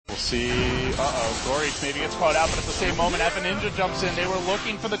see, Gorich maybe gets caught out, but at the same moment, F Ninja jumps in. They were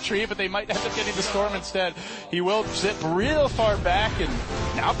looking for the tree, but they might end up getting the storm instead. He will sit real far back and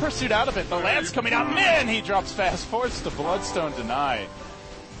now pursued out of it. The Lance coming out, man, he drops fast, forced the Bloodstone denied.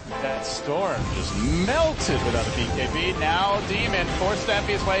 That storm just melted without a BKB. Now Demon forced to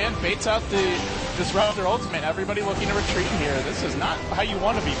his way in, baits out the Disruptor ultimate. Everybody looking to retreat here. This is not how you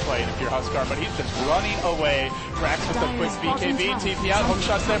want to be played if you're Huskar, but he's just running away. Drax with the quick BKB, TP out, hook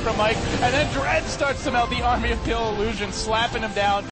shots there from Mike, and then Dread starts to melt the Army of Kill illusion, slapping him down.